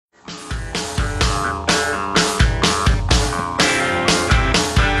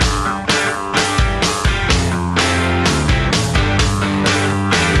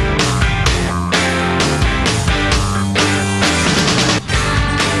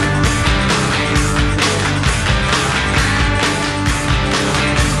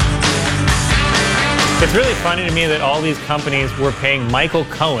It's really funny to me that all these companies were paying Michael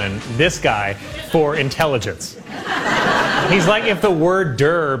Cohen, this guy, for intelligence. He's like if the word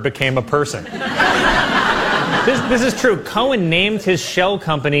 "der" became a person. This is true. Cohen named his shell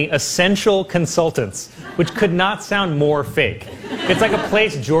company Essential Consultants, which could not sound more fake. It's like a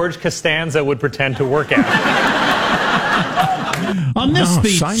place George Costanza would pretend to work at. On this, the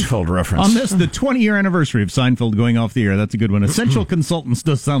Seinfeld reference. On this, the 20-year anniversary of Seinfeld going off the air. That's a good one. Essential Consultants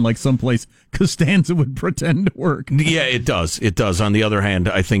does sound like someplace Costanza would pretend to work. Yeah, it does. It does. On the other hand,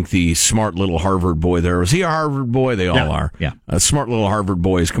 I think the smart little Harvard boy there, was he a Harvard boy? They all are. Yeah. A smart little Harvard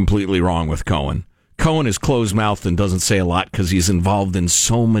boy is completely wrong with Cohen. Cohen is closed-mouthed and doesn't say a lot because he's involved in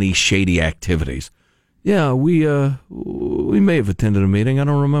so many shady activities. Yeah, we may have attended a meeting. I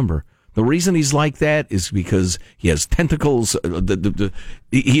don't remember. The reason he's like that is because he has tentacles.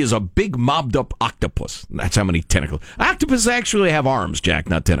 He is a big mobbed-up octopus. That's how many tentacles. Octopuses actually have arms, Jack,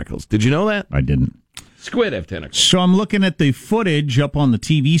 not tentacles. Did you know that? I didn't. Squid have tentacles. So I'm looking at the footage up on the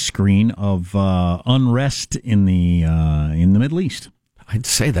TV screen of unrest in the Middle East. I'd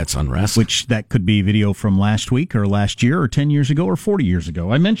say that's unrest. Which that could be video from last week or last year or 10 years ago or 40 years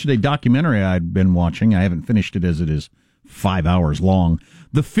ago. I mentioned a documentary I'd been watching. I haven't finished it as it is 5 hours long.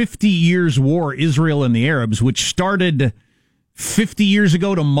 The 50 Years' War, Israel and the Arabs, which started 50 years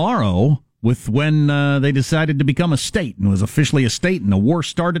ago tomorrow with when they decided to become a state and was officially a state, and the war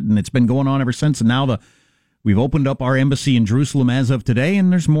started, and it's been going on ever since. And now we've opened up our embassy in Jerusalem as of today,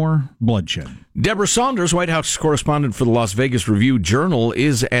 and there's more bloodshed. Deborah Saunders, White House correspondent for the Las Vegas Review-Journal,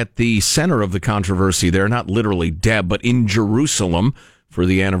 is at the center of the controversy there, not literally Deb, but in Jerusalem for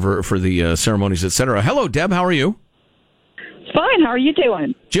the ceremonies, etc. Hello, Deb. How are you? Fine. How are you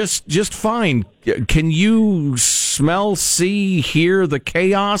doing? Just fine. Can you smell, see, hear the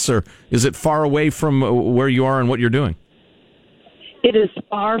chaos, or is it far away from where you are and what you're doing? It is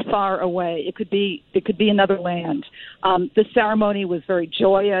far, far away. It could be another land. The ceremony was very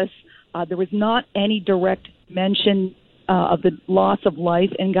joyous. There was not any direct mention of the loss of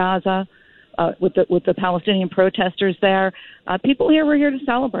life in Gaza with the Palestinian protesters there. People here were here to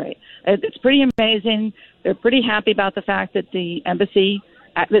celebrate. It's pretty amazing. They're pretty happy about the fact that the embassy,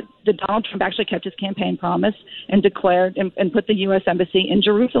 that Donald Trump actually kept his campaign promise and declared and put the U.S. embassy in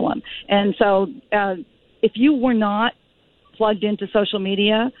Jerusalem. And so if you were not plugged into social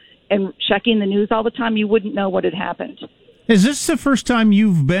media and checking the news all the time, you wouldn't know what had happened. Is this the first time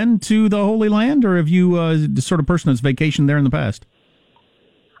you've been to the Holy Land, or have you the sort of person that's vacationed there in the past?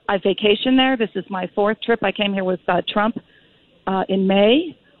 I vacationed there. This is my fourth trip. I came here with Trump in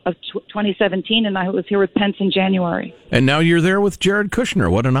May of 2017, and I was here with Pence in January. And now you're there with Jared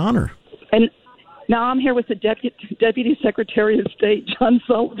Kushner. What an honor. And now I'm here with the Deputy Secretary of State, John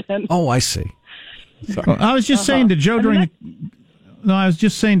Sullivan. Oh, I see. Sorry. Well, I was just saying to Joe during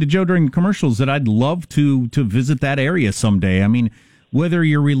the commercials that I'd love to visit that area someday. I mean, whether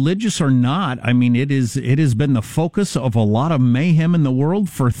you're religious or not, I mean, it has been the focus of a lot of mayhem in the world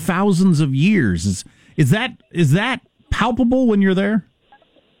for thousands of years. Is that palpable when you're there?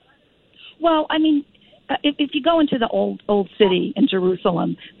 Well, I mean, if you go into the old city in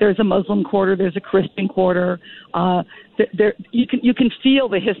Jerusalem, there's a Muslim quarter, there's a Christian quarter. There you can feel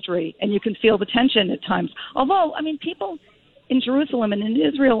the history and you can feel the tension at times. Although, I mean, people in Jerusalem and in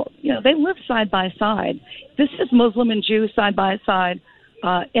Israel, they live side by side. This is Muslim and Jew side by side,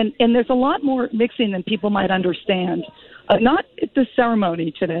 and there's a lot more mixing than people might understand. Not at the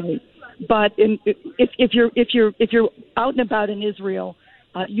ceremony today, but if you're out and about in Israel,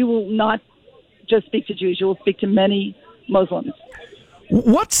 you will not just speak to Jews. You will speak to many Muslims.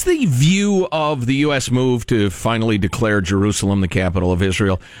 What's the view of the U.S. move to finally declare Jerusalem the capital of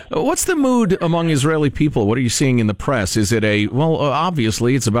Israel? What's the mood among Israeli people? What are you seeing in the press? Is it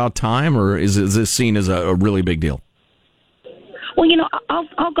obviously it's about time, or is this seen as a really big deal? Well,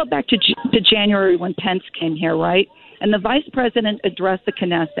 I'll go back to January when Pence came here, right? And the vice president addressed the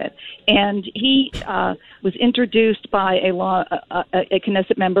Knesset, and he was introduced by a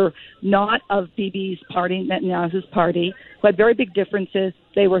Knesset member not of Bibi's party, Netanyahu's party, who had very big differences.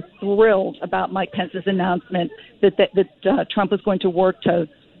 They were thrilled about Mike Pence's announcement that Trump was going to work to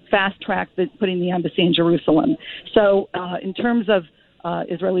fast track putting the embassy in Jerusalem. So in terms of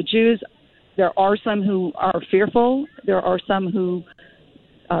Israeli Jews, there are some who are fearful. There are some who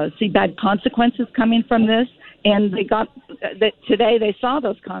see bad consequences coming from this. And today they saw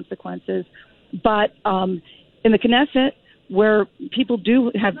those consequences. But in the Knesset, where people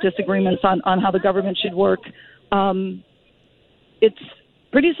do have disagreements on how the government should work, it's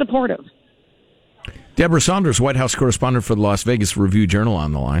pretty supportive. Deborah Saunders, White House correspondent for the Las Vegas Review-Journal,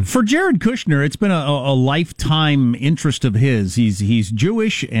 on the line. For Jared Kushner, it's been a lifetime interest of his. He's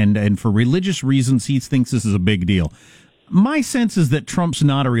Jewish, and for religious reasons, he thinks this is a big deal. My sense is that Trump's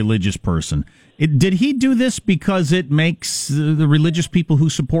not a religious person. Did he do this because it makes the religious people who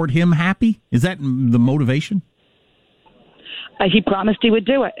support him happy? Is that the motivation? He promised he would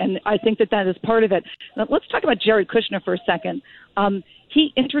do it, and I think that is part of it. Now, let's talk about Jared Kushner for a second.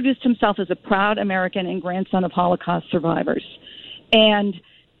 He introduced himself as a proud American and grandson of Holocaust survivors. And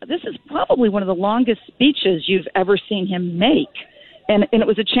this is probably one of the longest speeches you've ever seen him make. And it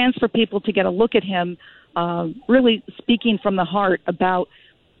was a chance for people to get a look at him really speaking from the heart about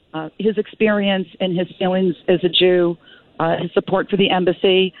his experience and his feelings as a Jew, his support for the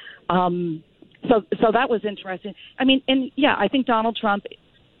embassy. So that was interesting. I mean, and yeah, I think Donald Trump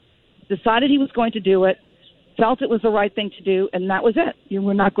decided he was going to do it, felt it was the right thing to do, and that was it. You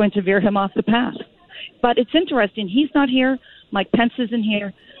were not going to veer him off the path. But it's interesting. He's not here. Mike Pence isn't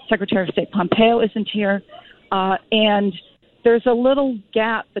here. Secretary of State Pompeo isn't here. And there's a little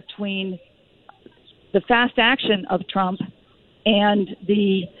gap between the fast action of Trump and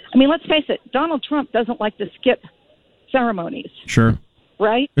let's face it, Donald Trump doesn't like to skip ceremonies. Sure.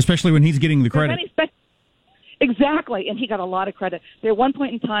 Right? Especially when he's getting the credit. Exactly, and he got a lot of credit. There, at one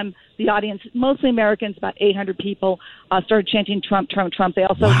point in time, the audience, mostly Americans, about 800 people, started chanting Trump, Trump, Trump. They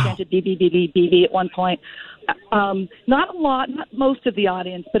also chanted BB, BB, BB at one point. Not a lot, not most of the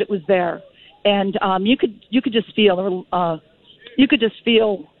audience, but it was there, and you could just feel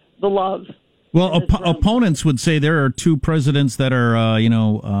the love. Well, opponents would say there are two presidents that are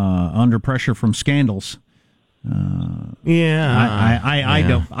under pressure from scandals. I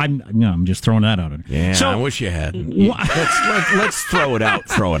don't. I'm just throwing that out. Yeah, so, I wish you hadn't. Let's throw it out.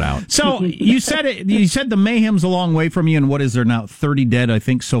 Throw it out. So you said it. You said the mayhem's a long way from you, and what is there now? 30 dead, I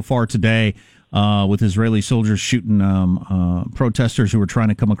think, so far today, with Israeli soldiers shooting protesters who were trying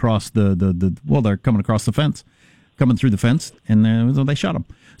to come across they're coming across the fence, coming through the fence, and they shot them.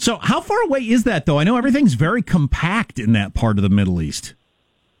 So how far away is that, though? I know everything's very compact in that part of the Middle East.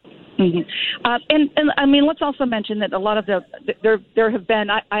 Mm-hmm. And I mean, let's also mention that a lot of there have been,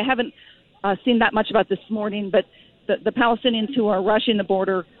 I haven't seen that much about this morning, but the Palestinians who are rushing the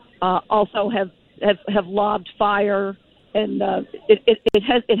border also have lobbed fire, and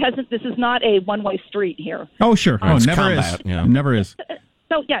it hasn't. This is not a one-way street here. Oh, sure. Never combat, is. yeah. Never is.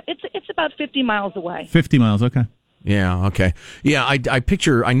 So yeah, it's about 50 miles away. 50 miles. Okay. Yeah, okay. Yeah,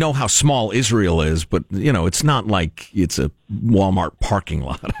 I know how small Israel is, but, it's not like it's a Walmart parking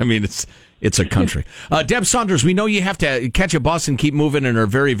lot. I mean, it's a country. Deb Saunders, we know you have to catch a bus and keep moving and are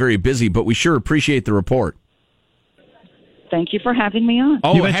very, very busy, but we sure appreciate the report. Thank you for having me on.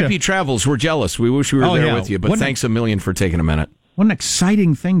 Oh, happy travels. We're jealous. We wish we were there with you, but thanks a million for taking a minute. What an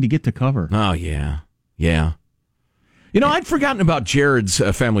exciting thing to get to cover. Oh, yeah. Yeah. I'd forgotten about Jared's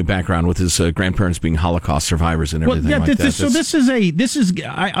family background with his grandparents being Holocaust survivors and everything like that. So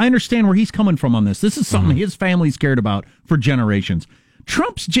I understand where he's coming from on this. This is something his family's cared about for generations.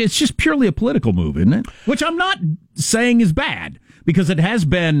 It's just purely a political move, isn't it? Which I'm not saying is bad, because it has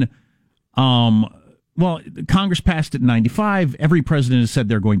been, Congress passed it in 95. Every president has said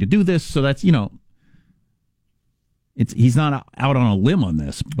they're going to do this. So that's, he's not out on a limb on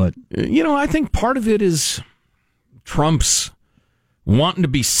this, but. I think part of it is Trump's wanting to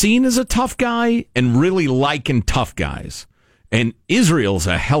be seen as a tough guy and really liking tough guys. And Israel's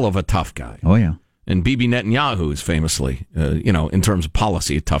a hell of a tough guy. Oh, yeah. And Bibi Netanyahu is famously, in terms of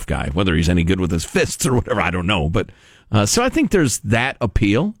policy, a tough guy. Whether he's any good with his fists or whatever, I don't know. But so I think there's that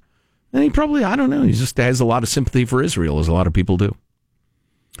appeal. And he probably, I don't know, he just has a lot of sympathy for Israel, as a lot of people do.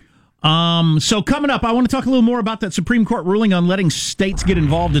 So coming up, I want to talk a little more about that Supreme Court ruling on letting states get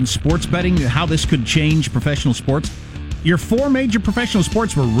involved in sports betting, how this could change professional sports. Your 4 major professional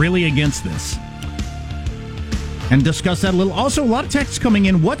sports were really against this. And discuss that a little. Also, a lot of texts coming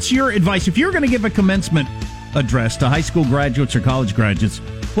in. What's your advice? If you're going to give a commencement address to high school graduates or college graduates,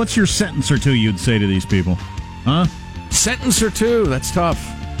 what's your sentence or two you'd say to these people? Huh? Sentence or two, that's tough.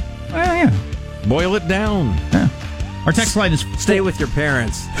 Well, yeah. Boil it down. Yeah. Our text line is... Stay with your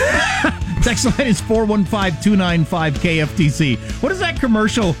parents. Text line is 415-295-KFTC. What is that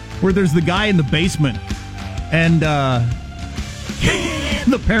commercial where there's the guy in the basement and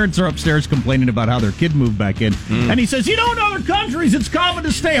the parents are upstairs complaining about how their kid moved back in? And he says, in other countries, it's common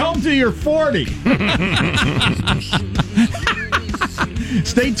to stay home till you're 40.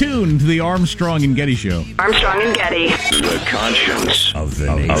 Stay tuned to the Armstrong and Getty Show. Armstrong and Getty. The conscience of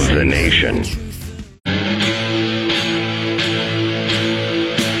the nation.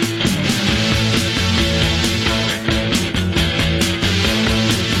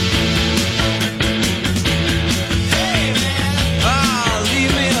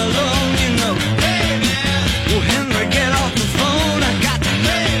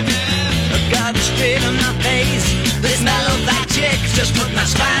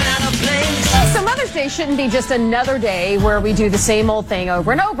 shouldn't be just another day where we do the same old thing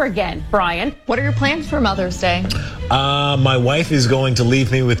over and over again. Brian, what are your plans for Mother's Day? My wife is going to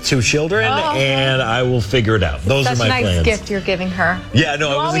leave me with 2 children, and I will figure it out. Those are my plans. Such a nice gift you're giving her. Yeah,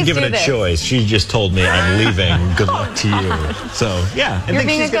 no, I wasn't given a choice. She just told me, I'm leaving. Good luck to you. So, yeah. I You're think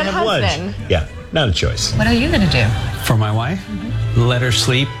being she's a good going to have husband. lunch. Yeah, not a choice. What are you going to do? For my wife, let her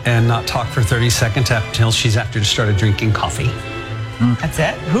sleep and not talk for 30 seconds until she's started drinking coffee. That's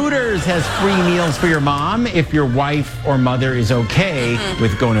it? Hooters has free meals for your mom if your wife or mother is okay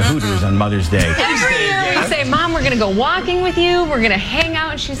with going to Hooters on Mother's Day. Every year we say, Mom, we're going to go walking with you. We're going to hang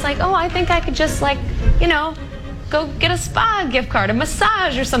out. And she's like, oh, I think I could just go get a spa gift card, a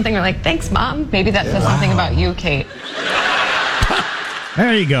massage or something. We're like, thanks, Mom. Maybe that says something about you, Kate.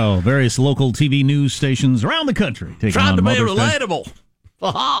 There you go. Various local TV news stations around the country taking Trying on to be Mother's Day.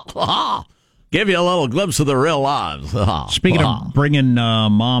 relatable. Give you a little glimpse of their real lives. Speaking of bringing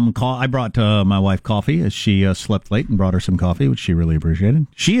mom I brought my wife coffee as she slept late and brought her some coffee, which she really appreciated.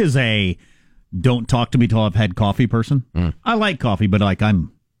 She is a don't talk to me till I've had coffee person. I like coffee, but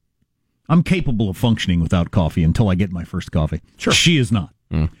I'm capable of functioning without coffee until I get my first coffee. Sure. She is not.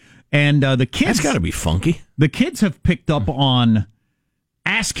 And the kids... That's got to be funky. The kids have picked up on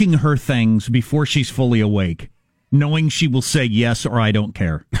asking her things before she's fully awake, knowing she will say yes or I don't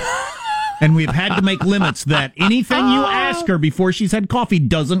care. And we've had to make limits that anything you ask her before she's had coffee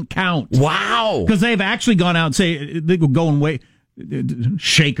doesn't count. Wow. Because they've actually gone out and say, they will go and wait,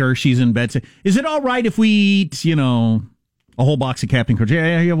 shake her, she's in bed, say, is it all right if we eat, a whole box of Captain Crunch?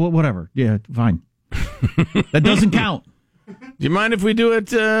 Yeah, whatever. Yeah, fine. That doesn't count. Do you mind if we do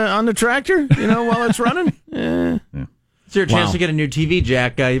it on the tractor, while it's running? Yeah. It's your chance to get a new TV,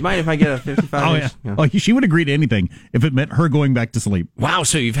 Jack. You mind if I get a 55 inch? Oh, she would agree to anything if it meant her going back to sleep. Wow,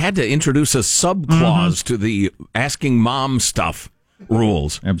 so you've had to introduce a sub-clause to the asking mom stuff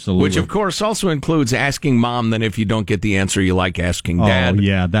rules. Absolutely. Which, of course, also includes asking mom then if you don't get the answer you like asking dad. Oh,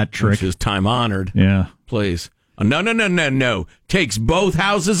 yeah, that trick. Which is time-honored. Yeah. Please. No. Takes both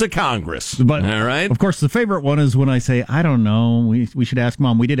houses of Congress. But, all right? Of course, the favorite one is when I say, I don't know, we should ask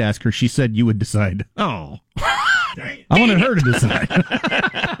Mom. We did ask her. She said you would decide. Oh. I wanted her to decide.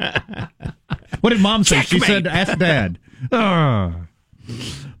 What did Mom say? Checkmate. She said, ask Dad.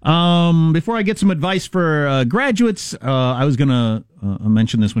 Before I get some advice for graduates, I was going to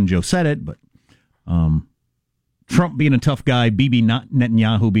mention this when Joe said it, but Trump being a tough guy, Bibi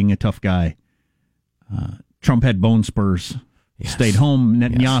Netanyahu being a tough guy. Trump had bone spurs, stayed home.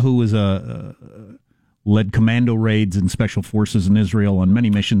 Netanyahu was led commando raids and special forces in Israel on many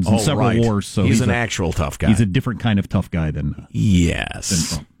missions and several wars. So he's an actual tough guy. He's a different kind of tough guy than Trump.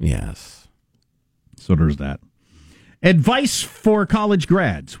 Yes. So there's that. Advice for college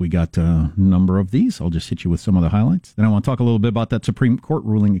grads. We got a number of these. I'll just hit you with some of the highlights. Then I want to talk a little bit about that Supreme Court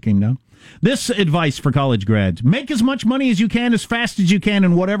ruling that came down. This advice for college grads. Make as much money as you can, as fast as you can,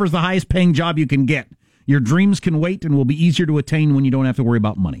 and whatever's the highest paying job you can get. Your dreams can wait and will be easier to attain when you don't have to worry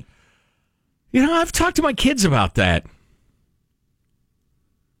about money. I've talked to my kids about that.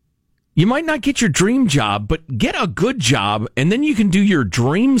 You might not get your dream job, but get a good job, and then you can do your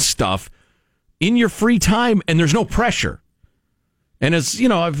dream stuff in your free time, and there's no pressure. And as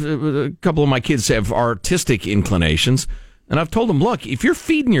a couple of my kids have artistic inclinations, and I've told them, look, if you're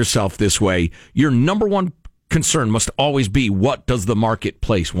feeding yourself this way, your number one concern must always be, what does the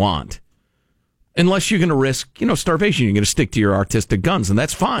marketplace want? Unless you're going to risk, starvation, you're going to stick to your artistic guns, and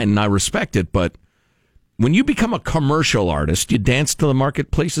that's fine, and I respect it. But when you become a commercial artist, you dance to the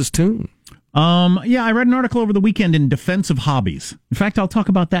marketplace's tune. I read an article over the weekend in defense of hobbies. In fact, I'll talk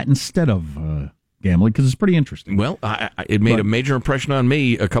about that instead of gambling because it's pretty interesting. Well, it made a major impression on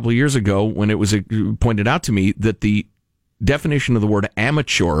me a couple of years ago when it was pointed out to me that the definition of the word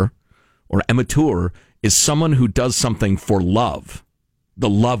amateur or amateur is someone who does something for love, the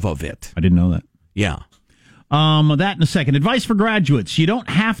love of it. I didn't know that. Yeah. That in a second. Advice for graduates. You don't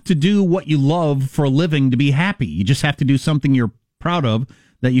have to do what you love for a living to be happy. You just have to do something you're proud of,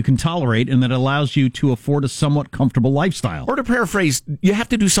 that you can tolerate, and that allows you to afford a somewhat comfortable lifestyle. Or to paraphrase, you have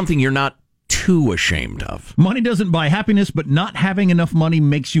to do something you're not too ashamed of. Money doesn't buy happiness, but not having enough money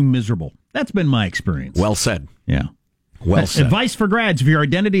makes you miserable. That's been my experience. Well said. Yeah. Well said. Advice for grads. If your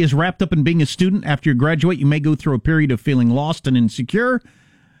identity is wrapped up in being a student, after you graduate, you may go through a period of feeling lost and insecure.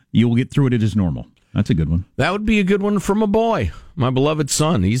 You will get through it as normal. That's a good one. That would be a good one from a boy, my beloved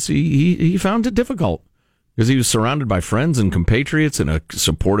son. He found it difficult because he was surrounded by friends and compatriots and a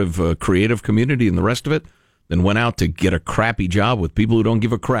supportive, creative community and the rest of it, then went out to get a crappy job with people who don't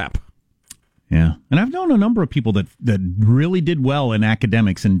give a crap. Yeah. And I've known a number of people that really did well in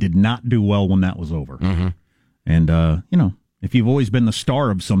academics and did not do well when that was over. Mm-hmm. And, If you've always been the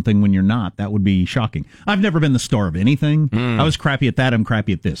star of something when you're not, that would be shocking. I've never been the star of anything. I was crappy at that. I'm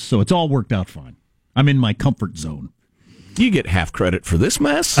crappy at this. So it's all worked out fine. I'm in my comfort zone. You get half credit for this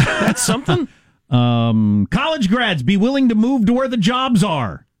mess. That's something. College grads, be willing to move to where the jobs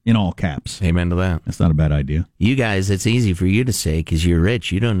are. In all caps. Amen to that. That's not a bad idea. You guys, it's easy for you to say because you're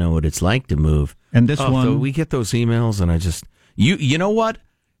rich. You don't know what it's like to move. And this one... So we get those emails, and I just... You know what?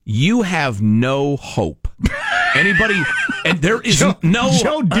 You have no hope. Anybody... And there is no...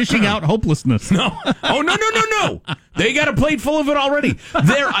 Joe dishing out hopelessness. No. Oh, no. They got a plate full of it already.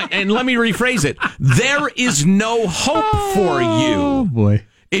 And let me rephrase it. There is no hope for you. Oh, boy.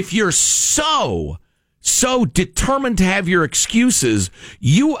 If you're so determined to have your excuses,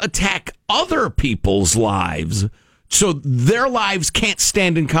 you attack other people's lives so their lives can't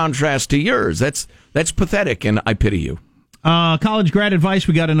stand in contrast to yours. That's pathetic, and I pity you. College grad advice,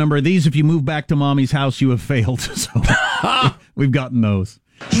 we got a number of these. If you move back to mommy's house, you have failed. So we've gotten those.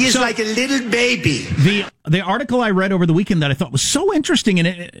 He is like a little baby. The article I read over the weekend that I thought was so interesting,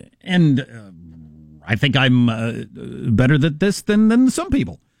 and I think I'm better at this than some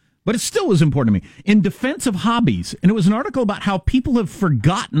people. But it still was important to me. In defense of hobbies, and it was an article about how people have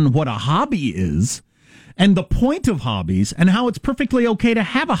forgotten what a hobby is and the point of hobbies and how it's perfectly okay to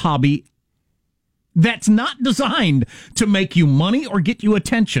have a hobby that's not designed to make you money or get you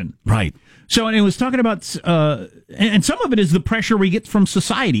attention. Right. So, and it was talking about, and some of it is the pressure we get from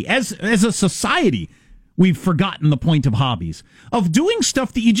society. As a society, we've forgotten the point of hobbies, of doing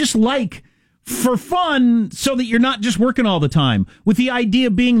stuff that you just like for fun, so that you're not just working all the time. With the idea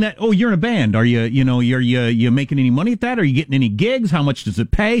being that, oh, you're in a band. Are you making any money at that? Are you getting any gigs? How much does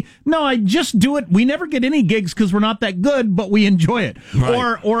it pay? No, I just do it. We never get any gigs because we're not that good, but we enjoy it.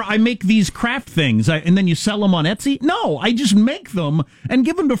 Right. Or I make these craft things, and then you sell them on Etsy. No, I just make them and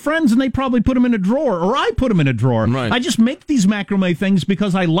give them to friends, and they probably put them in a drawer, or I put them in a drawer. Right. I just make these macrame things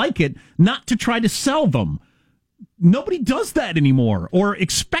because I like it, not to try to sell them. Nobody does that anymore or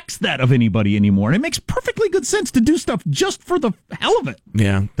expects that of anybody anymore. And it makes perfectly good sense to do stuff just for the hell of it.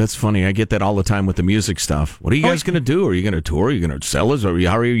 Yeah, that's funny. I get that all the time with the music stuff. What are you guys going to do? Are you going to tour? Are you going to sell us? Or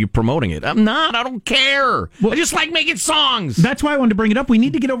how are you promoting it? I'm not. I don't care. I just like making songs. That's why I wanted to bring it up. We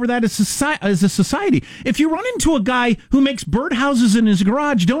need to get over that as a society. If you run into a guy who makes birdhouses in his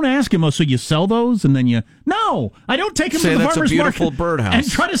garage, don't ask him, oh, so you sell those? And then no, I don't take him to the farmer's market birdhouse and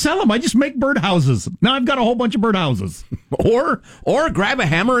try to sell them. I just make birdhouses. Now I've got a whole bunch of birdhouses. Or grab a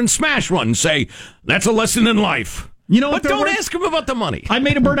hammer and smash one and say, that's a lesson in life. You know what? But don't ask him about the money. I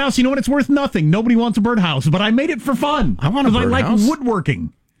made a birdhouse. You know what? It's worth nothing. Nobody wants a birdhouse, but I made it for fun. I want a birdhouse. I like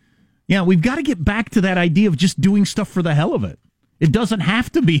woodworking. Yeah, we've got to get back to that idea of just doing stuff for the hell of it. It doesn't have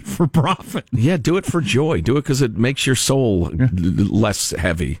to be for profit. Yeah, do it for joy. Do it because it makes your soul less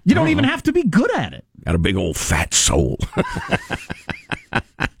heavy. You don't even have to be good at it. Got a big old fat soul.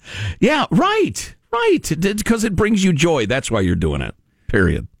 Yeah, right. Because it brings you joy. That's why you're doing it.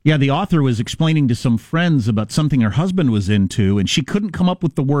 Period. Yeah, the author was explaining to some friends about something her husband was into, and she couldn't come up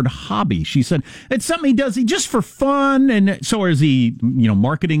with the word hobby. She said, it's something he does just for fun, and so is he,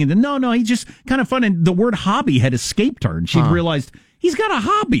 marketing, and no, he's just kind of fun, and the word hobby had escaped her, and she realized he's got a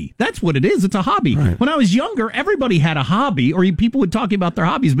hobby. That's what it is. It's a hobby. Right. When I was younger, everybody had a hobby, or people would talk about their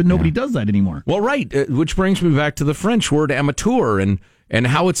hobbies, but nobody does that anymore. Well, right, which brings me back to the French word amateur, and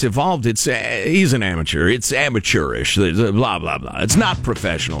how it's evolved. It's he's an amateur. It's amateurish. Blah blah blah. It's not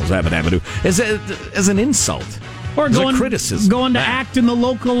professional. As an insult or as a criticism. Going to act in the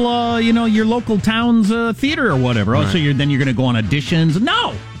local, your local town's theater or whatever. Right. Oh, so then you're going to go on auditions?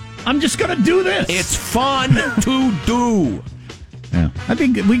 No, I'm just going to do this. It's fun to do. Yeah, I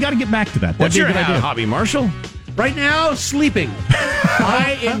think we got to get back to that. What's your hobby, Marshall? Right now, sleeping.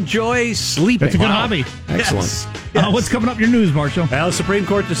 I enjoy sleeping. That's a good hobby. Excellent. Yes. What's coming up in your news, Marshall? Well, the Supreme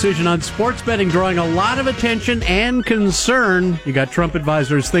Court decision on sports betting drawing a lot of attention and concern. You got Trump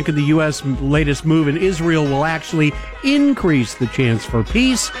advisors thinking the U.S. latest move in Israel will actually increase the chance for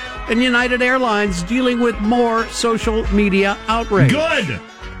peace, and United Airlines dealing with more social media outrage. Good!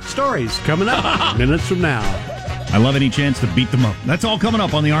 Stories coming up minutes from now. I love any chance to beat them up. That's all coming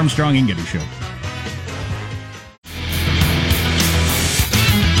up on the Armstrong and Getty Show.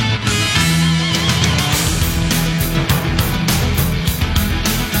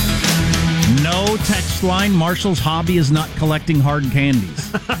 Text line, Marshall's hobby is not collecting hard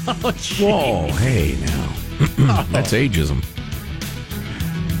candies. Whoa, hey now. That's ageism.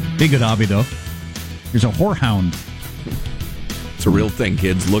 Be a good hobby, though. There's a whorehound. It's a real thing,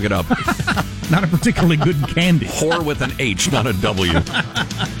 kids. Look it up. Not a particularly good candy. Whore with an H, not a W.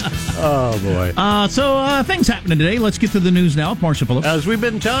 Oh, boy. So things happening today. Let's get to the news now with Marcia Phillips. As we've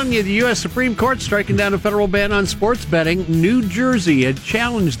been telling you, the U.S. Supreme Court striking down a federal ban on sports betting. New Jersey had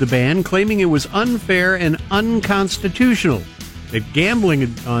challenged the ban, claiming it was unfair and unconstitutional. That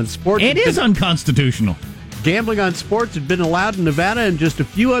gambling on sports... It is unconstitutional. Gambling on sports had been allowed in Nevada and just a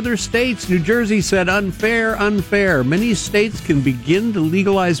few other states. New Jersey said unfair, unfair. Many states can begin to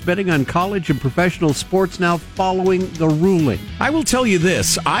legalize betting on college and professional sports now following the ruling. I will tell you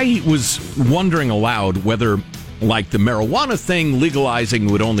this. I was wondering aloud whether, like the marijuana thing,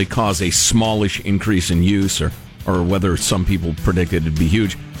 legalizing would only cause a smallish increase in use or whether some people predicted it'd be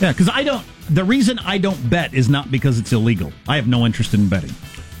huge. Yeah, because the reason I don't bet is not because it's illegal. I have no interest in betting.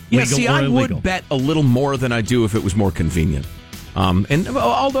 Yeah, see, I would bet a little more than I do if it was more convenient. And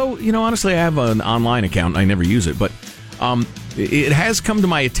although, honestly, I have an online account. I never use it. But it has come to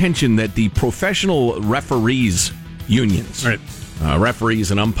my attention that the professional referees unions, referees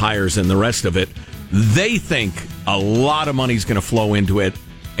and umpires and the rest of it, they think a lot of money's going to flow into it,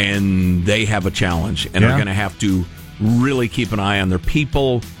 and they have a challenge and are going to have to really keep an eye on their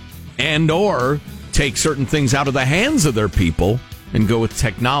people and or take certain things out of the hands of their people and go with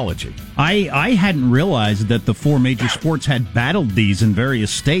technology. I hadn't realized that the four major sports had battled these in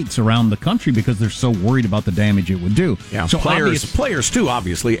various states around the country because they're so worried about the damage it would do. Yeah, so players too,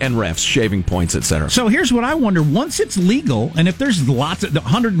 obviously, and refs, shaving points, etc. So here's what I wonder. Once it's legal, and if there's lots of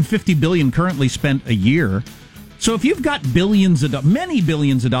 $150 billion currently spent a year, so if you've got many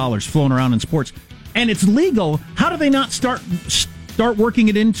billions of dollars flowing around in sports, and it's legal, how do they not start working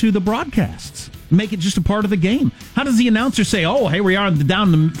it into the broadcasts? Make it just a part of the game. How does the announcer say, "Oh, hey, we are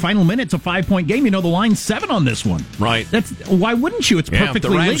down in the final minute. It's a 5-point game. The line's 7 on this one." Right. Why wouldn't you? It's perfectly if the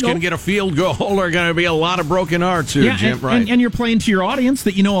Rams legal. can get a field goal, there are going to be a lot of broken hearts here, Jim. And you're playing to your audience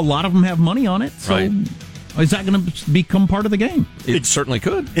that a lot of them have money on it. So is that going to become part of the game? It certainly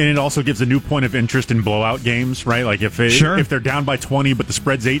could. And it also gives a new point of interest in blowout games, right? Like if they're down by 20 but the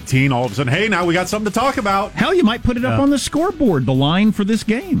spread's 18, all of a sudden, hey, now we got something to talk about. Hell, you might put it up on the scoreboard, the line for this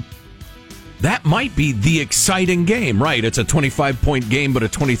game. That might be the exciting game, right? It's a 25-point game, but a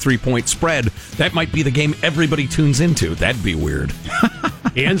 23-point spread. That might be the game everybody tunes into. That'd be weird.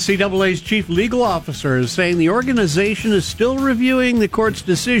 The NCAA's chief legal officer is saying the organization is still reviewing the court's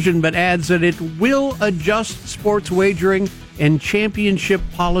decision, but adds that it will adjust sports wagering and championship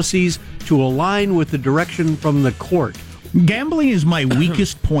policies to align with the direction from the court. Gambling is my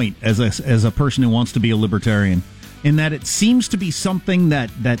weakest point as a person who wants to be a libertarian, in that it seems to be something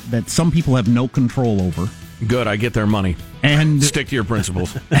that some people have no control over. Good, I get their money. And stick to your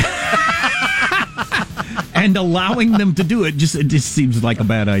principles. And allowing them to do it just seems like a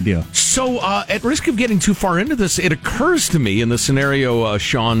bad idea. So, at risk of getting too far into this, it occurs to me in the scenario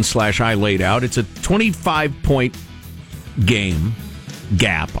Sean/I laid out, it's a 25-point game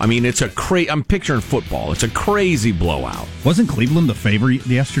gap. I mean, it's I'm picturing football. It's a crazy blowout. Wasn't Cleveland the favorite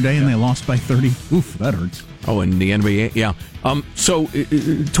yesterday and they lost by 30? Oof, that hurts. Oh, in the NBA, yeah. So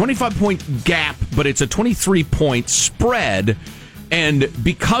 25-point gap, but it's a 23-point spread, and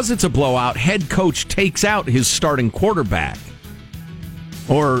because it's a blowout, head coach takes out his starting quarterback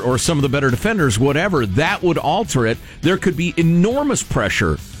or some of the better defenders, whatever. That would alter it. There could be enormous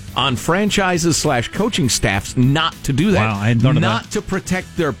pressure on franchises/coaching staffs not to do that. Wow, I hadn't thought of not that. to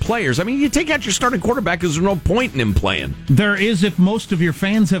protect their players. I mean, you take out your starting quarterback because there's no point in him playing. There is if most of your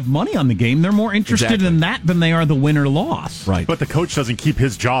fans have money on the game. They're more interested in that than they are the win or loss. Right. But the coach doesn't keep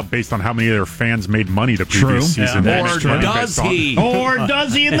his job based on how many of their fans made money the previous season. Yeah. Or does he? Or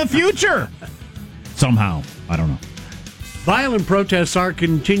does he in the future? Somehow. I don't know. Violent protests are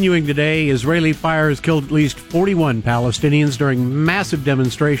continuing today. Israeli fire has killed at least 41 Palestinians during massive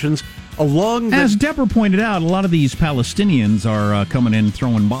demonstrations along the... As Debra pointed out, a lot of these Palestinians are coming in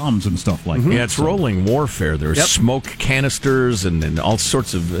throwing bombs and stuff like that. Yeah, it's rolling warfare. There's smoke canisters and all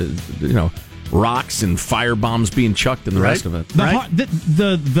sorts of, rocks and fire bombs being chucked and the rest of it.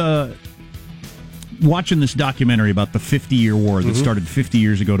 The watching this documentary about the 50-year war that started 50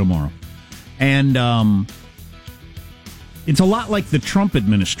 years ago tomorrow. And... it's a lot like the Trump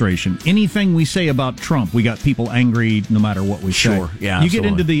administration. Anything we say about Trump, we got people angry no matter what we say. Sure, yeah, you get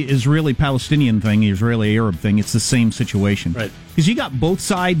into the Israeli-Palestinian thing, the Israeli-Arab thing, it's the same situation. Right. Because you got both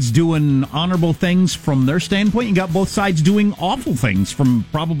sides doing honorable things from their standpoint, you got both sides doing awful things from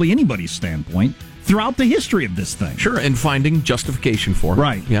probably anybody's standpoint throughout the history of this thing. Sure, and finding justification for it.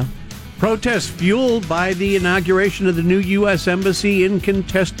 Right. Yeah. Protests fueled by the inauguration of the new U.S. Embassy in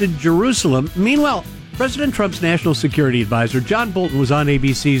contested Jerusalem. Meanwhile, President Trump's national security advisor, John Bolton, was on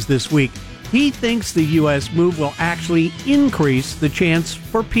ABC's This Week he thinks the U.S. move will actually increase the chance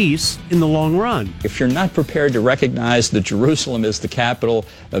for peace in the long run. If you're not prepared to recognize that Jerusalem is the capital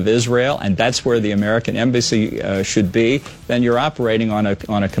of Israel and that's where the American embassy should be, then you're operating on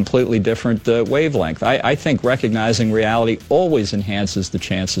a completely different wavelength. I think recognizing reality always enhances the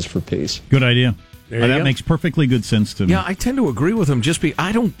chances for peace. Good idea. That makes perfectly good sense to me. Yeah, I tend to agree with him.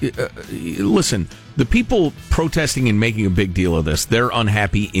 I don't listen. The people protesting and making a big deal of this, they're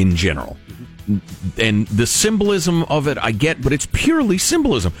unhappy in general. And the symbolism of it, I get, but it's purely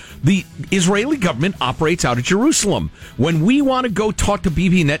symbolism. The Israeli government operates out of Jerusalem. When we want to go talk to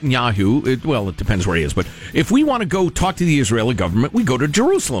Bibi Netanyahu, it depends where he is, but if we want to go talk to the Israeli government, we go to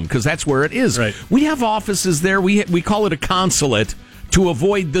Jerusalem because that's where it is. Right. We have offices there. We call it a consulate to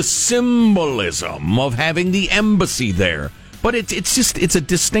avoid the symbolism of having the embassy there. But it's a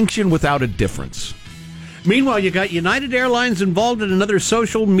distinction without a difference. Meanwhile, you got United Airlines involved in another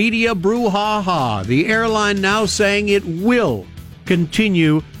social media brouhaha. The airline now saying it will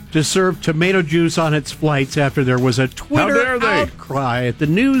continue to serve tomato juice on its flights after there was a Twitter outcry at the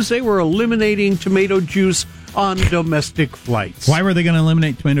news they were eliminating tomato juice on domestic flights. Why were they going to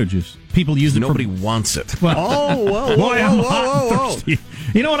eliminate tomato juice? People use it. Nobody wants it. Well, I'm hot and thirsty.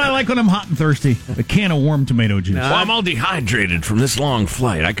 You know what I like when I'm hot and thirsty? A can of warm tomato juice. Well, I'm all dehydrated from this long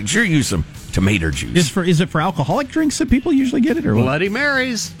flight. I could sure use some tomato juice. Is it for alcoholic drinks that people usually get it, or what? Bloody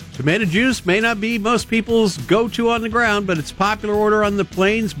Marys. Tomato juice may not be most people's go-to on the ground, but it's popular order on the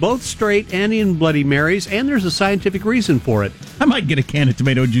planes, both straight and in Bloody Marys, and there's a scientific reason for it. I might get a can of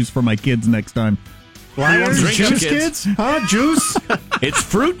tomato juice for my kids next time. Juice, kids? Huh? Juice? It's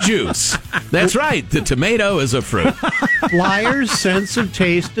fruit juice. That's right. The tomato is a fruit. Flyers' sense of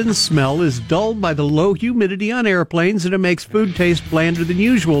taste and smell is dulled by the low humidity on airplanes, and it makes food taste blander than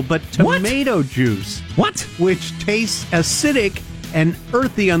usual. But tomato juice, which tastes acidic and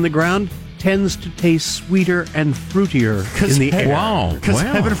earthy on the ground, tends to taste sweeter and fruitier in the air. Wow. Because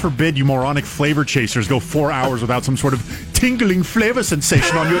heaven forbid you moronic flavor chasers go 4 hours without some sort of tingling flavor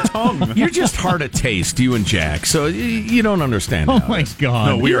sensation on your tongue. You're just hard of taste, you and Jack, so you don't understand. Oh, my God.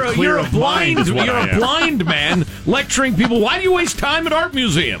 No, we are clear of mind is what I am. You're a blind man lecturing people. Why do you waste time at art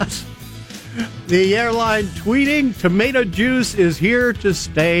museums? The airline tweeting, tomato juice is here to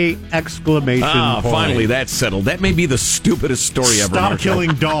stay, exclamation point. Finally, that's settled. That may be the stupidest story ever. Stop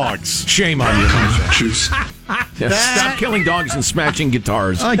killing dogs. Shame on you, Juice. Stop killing dogs and smashing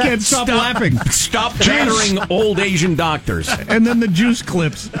guitars. I can't stop laughing. Stop battering old Asian doctors. And then the juice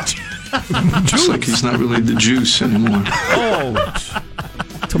clips. It's like he's not really the juice anymore. Oh,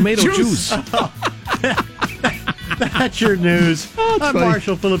 tomato juice. That's your news. I'm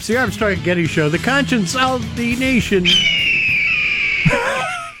Marshall Phillips, the Armstrong and Getty Show, the conscience of the nation.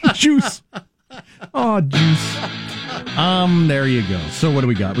 Juice. Oh, juice. There you go. So what do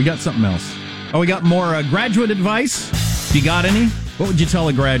we got? We got something else. Oh, we got more graduate advice. You got any? What would you tell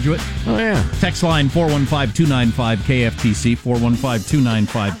a graduate? Oh, yeah. Text line 415-295-KFTC,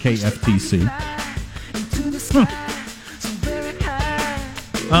 415-295-KFTC.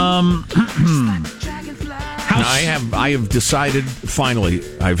 I have decided, finally,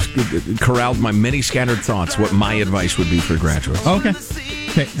 I've corralled my many scattered thoughts, what my advice would be for graduates. Okay,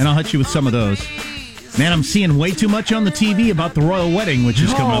 and I'll hit you with some of those. Man, I'm seeing way too much on the TV about the royal wedding, which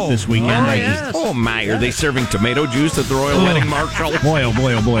is coming up this weekend. Oh, my, are they serving tomato juice at the royal wedding, Marshall? Boy, oh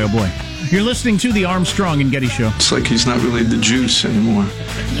boy, oh boy, oh boy. You're listening to the Armstrong and Getty Show. It's like he's not really the juice anymore.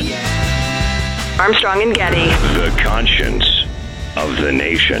 Armstrong and Getty. The conscience of the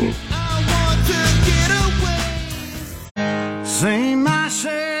nation. Sing my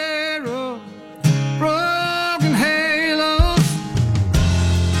share of broken halos,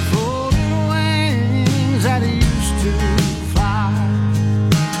 floating wings that used to fly.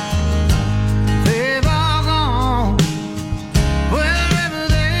 They've all gone wherever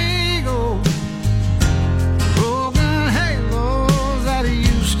they go. Broken halos that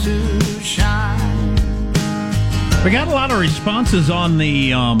used to shine. We got a lot of responses on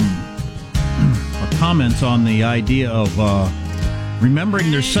the comments on the idea of remembering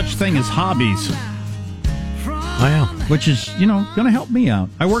there's such thing as hobbies. Wow. Which is, going to help me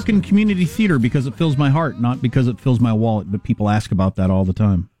out. I work in community theater because it fills my heart, not because it fills my wallet, but people ask about that all the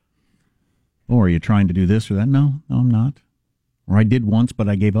time. Oh, are you trying to do this or that? No, I'm not. Or I did once, but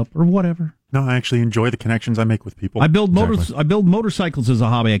I gave up, or whatever. No, I actually enjoy the connections I make with people. I build motorcycles as a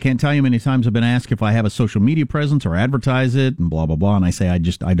hobby. I can't tell you how many times I've been asked if I have a social media presence or advertise it and blah, blah, blah. And I say, I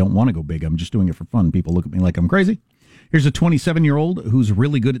don't want to go big. I'm just doing it for fun. People look at me like I'm crazy. Here's a 27-year-old who's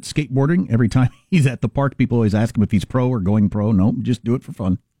really good at skateboarding. Every time he's at the park, people always ask him if he's pro or going pro. No, just do it for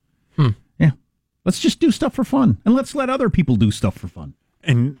fun. Yeah. Let's just do stuff for fun. And let's let other people do stuff for fun.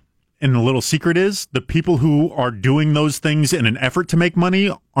 And And the little secret is the people who are doing those things in an effort to make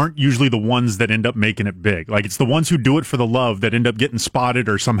money aren't usually the ones that end up making it big. Like, it's the ones who do it for the love that end up getting spotted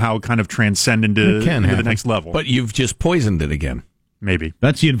or somehow kind of transcend into the next level. But you've just poisoned it again. Maybe.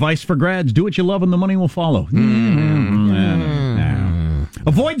 That's the advice for grads. Do what you love and the money will follow.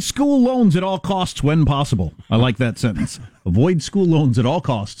 Avoid school loans at all costs when possible. I like that sentence. Avoid school loans at all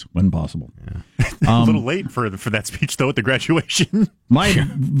costs when possible. A little late for that speech, though, at the graduation.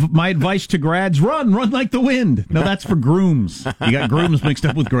 My advice to grads, run like the wind. No, that's for grooms. You got grooms mixed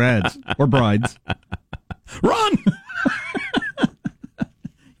up with grads or brides. Run!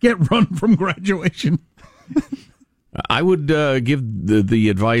 Get run from graduation. I would give the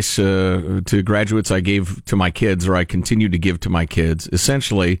advice to graduates I gave to my kids, or I continue to give to my kids.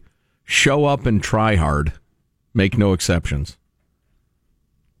 Essentially, show up and try hard. Make no exceptions.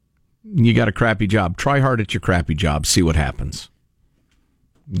 You got a crappy job. Try hard at your crappy job. See what happens.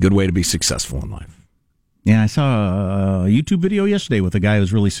 Good way to be successful in life. Yeah, I saw a YouTube video yesterday with a guy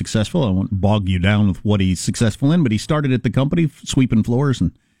who's really successful. I won't bog you down with what he's successful in, but he started at the company sweeping floors,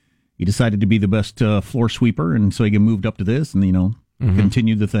 and he decided to be the best floor sweeper, and so he moved up to this and,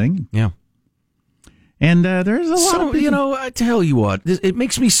 continued the thing. Yeah. And there's a lot of people. I tell you what, it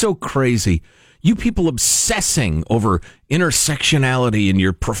makes me so crazy. You people obsessing over intersectionality and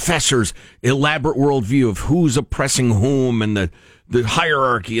your professor's elaborate worldview of who's oppressing whom and the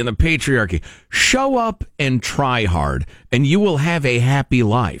hierarchy and the patriarchy. Show up and try hard, and you will have a happy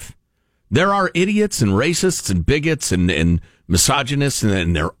life. There are idiots and racists and bigots and misogynists,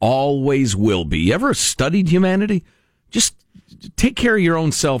 and there always will be. You ever studied humanity? Just take care of your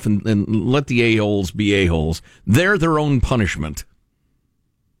own self and let the a-holes be a-holes. They're their own punishment.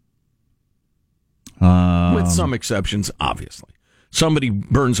 With some exceptions, obviously. Somebody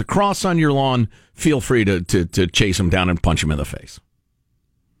burns a cross on your lawn, feel free to chase them down and punch them in the face.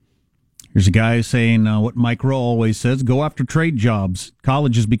 Here's a guy saying what Mike Rowe always says, go after trade jobs.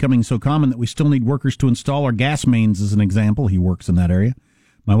 College is becoming so common that we still need workers to install our gas mains, as an example. He works in that area.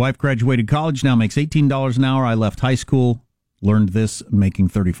 My wife graduated college, now makes $18 an hour. I left high school, learned this, making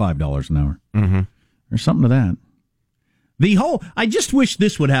 $35 an hour. Mm-hmm. There's something to that. I just wish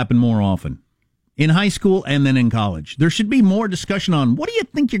this would happen more often. In high school and then in college. There should be more discussion on what do you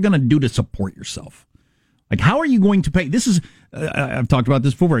think you're going to do to support yourself? Like, how are you going to pay? This is, I've talked about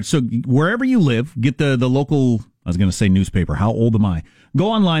this before. So wherever you live, get the local, I was going to say newspaper. How old am I? Go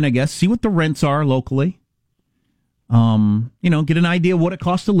online, I guess, see what the rents are locally. Get an idea of what it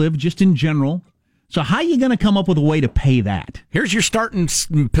costs to live just in general. So how are you going to come up with a way to pay that? Here's your starting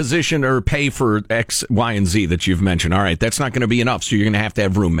position or pay for X, Y, and Z that you've mentioned. All right, that's not going to be enough, so you're going to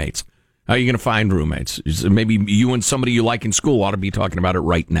have roommates. How are you going to find roommates? Maybe you and somebody you like in school ought to be talking about it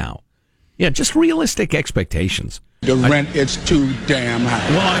right now. Yeah, just realistic expectations. The rent is too damn high.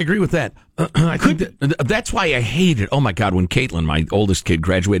 Well, I agree with that. I think that's why I hate it. Oh, my God, when Caitlin, my oldest kid,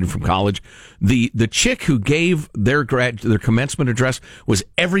 graduated from college, the chick who gave their commencement address was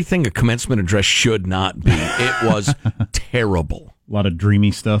everything a commencement address should not be. It was terrible. A lot of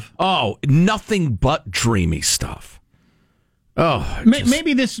dreamy stuff. Oh, nothing but dreamy stuff. Oh,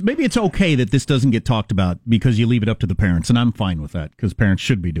 maybe it's okay that this doesn't get talked about because you leave it up to the parents, and I'm fine with that because parents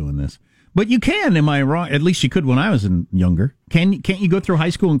should be doing this. But you can, am I wrong? At least you could when I was younger. Can't you go through high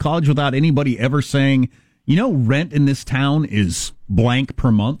school and college without anybody ever saying, rent in this town is blank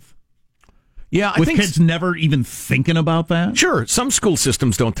per month? Yeah, with kids never even thinking about that? Sure, some school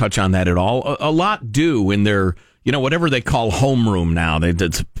systems don't touch on that at all. A lot do in their, whatever they call homeroom now.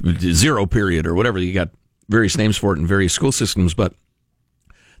 It's zero period or whatever. You got various names for it in various school systems, but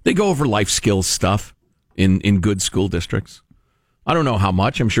they go over life skills stuff in good school districts. I don't know how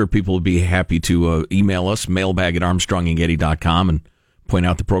much. I'm sure people would be happy to email us, mailbag@armstrongandgetty.com, and point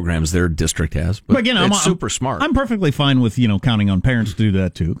out the programs their district has. But again, it's super smart. I'm perfectly fine with counting on parents to do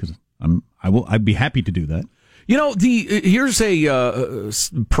that too, because I'd be happy to do that. Here's a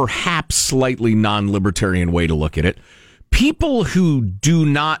perhaps slightly non-libertarian way to look at it. People who do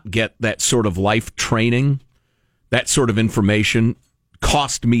not get that sort of life training, that sort of information,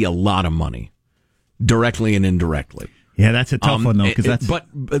 cost me a lot of money, directly and indirectly. Yeah, that's a tough one, though. Because that's.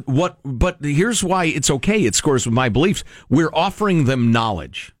 But here's why it's okay. It scores with my beliefs. We're offering them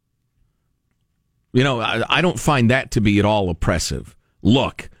knowledge. I don't find that to be at all oppressive.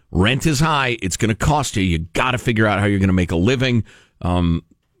 Look, rent is high. It's going to cost you. You got to figure out how you're going to make a living.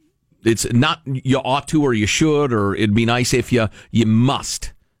 It's not you ought to or you should or it'd be nice if you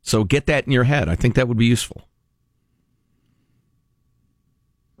must. So get that in your head. I think that would be useful.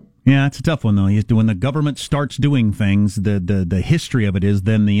 Yeah, it's a tough one, though. When the government starts doing things, the history of it is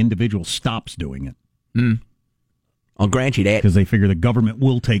then the individual stops doing it. I'll grant you that. Because they figure the government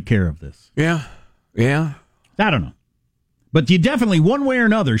will take care of this. Yeah. I don't know. But you definitely, one way or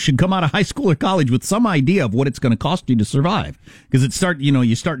another, should come out of high school or college with some idea of what it's going to cost you to survive. Because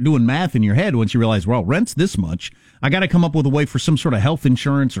you start doing math in your head once you realize, well, rent's this much. I got to come up with a way for some sort of health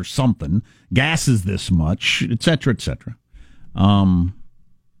insurance or something. Gas is this much, et cetera, et cetera.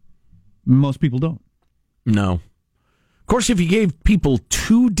 Most people don't. No. Of course, if you gave people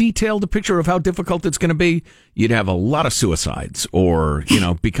too detailed a picture of how difficult it's going to be, you'd have a lot of suicides or,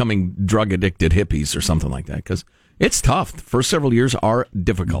 becoming drug-addicted hippies or something like that. Because it's tough. The first several years are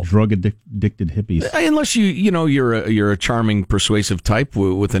difficult. Drug-addicted hippies. Unless you're a charming, persuasive type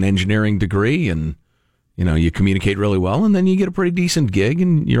with an engineering degree and, you communicate really well, and then you get a pretty decent gig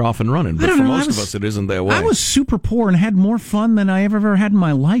and you're off and running. But for most of us, it isn't that way. I was super poor and had more fun than I ever had in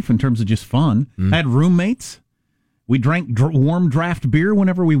my life in terms of just fun. I had roommates. We drank warm draft beer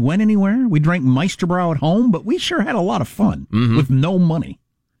whenever we went anywhere. We drank Meisterbrow at home, but we sure had a lot of fun with no money.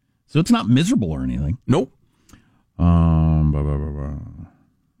 So it's not miserable or anything. Nope.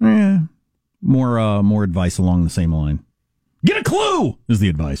 More advice along the same line. Get a clue is the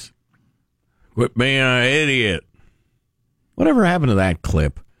advice. Quit being an idiot. Whatever happened to that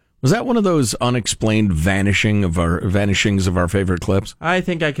clip? Was that one of those unexplained vanishings of our favorite clips? I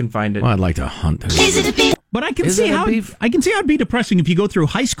think I can find it. Well, I'd like to hunt it. Is it a beef? But I can see how it'd be depressing if you go through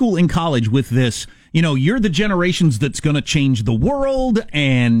high school and college with this. You're the generations that's going to change the world,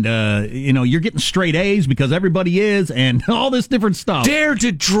 and you're getting straight A's because everybody is, and all this different stuff. Dare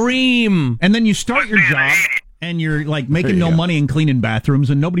to dream. And then you start your job, and you're like making no money and cleaning bathrooms,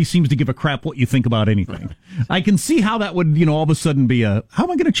 and nobody seems to give a crap what you think about anything. I can see how that would, all of a sudden be how am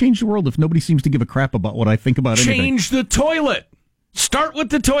I going to change the world if nobody seems to give a crap about what I think about anything? Change the toilet. Start with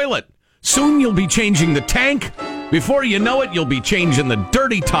the toilet. Soon you'll be changing the tank. Before you know it, you'll be changing the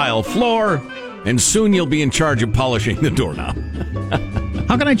dirty tile floor. And soon you'll be in charge of polishing the doorknob.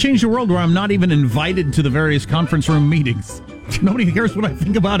 How can I change the world where I'm not even invited to the various conference room meetings? Nobody cares what I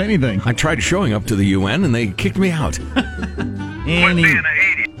think about anything. I tried showing up to the UN and they kicked me out.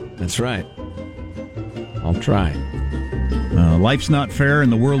 That's right. I'll try. Life's not fair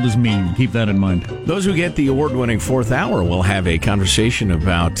and the world is mean. Keep that in mind. Those who get the award-winning fourth hour will have a conversation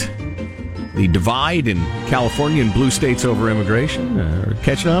about the divide in California and blue states over immigration.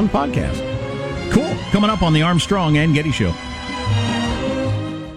 Catch it on podcast. Cool. Coming up on the Armstrong and Getty Show.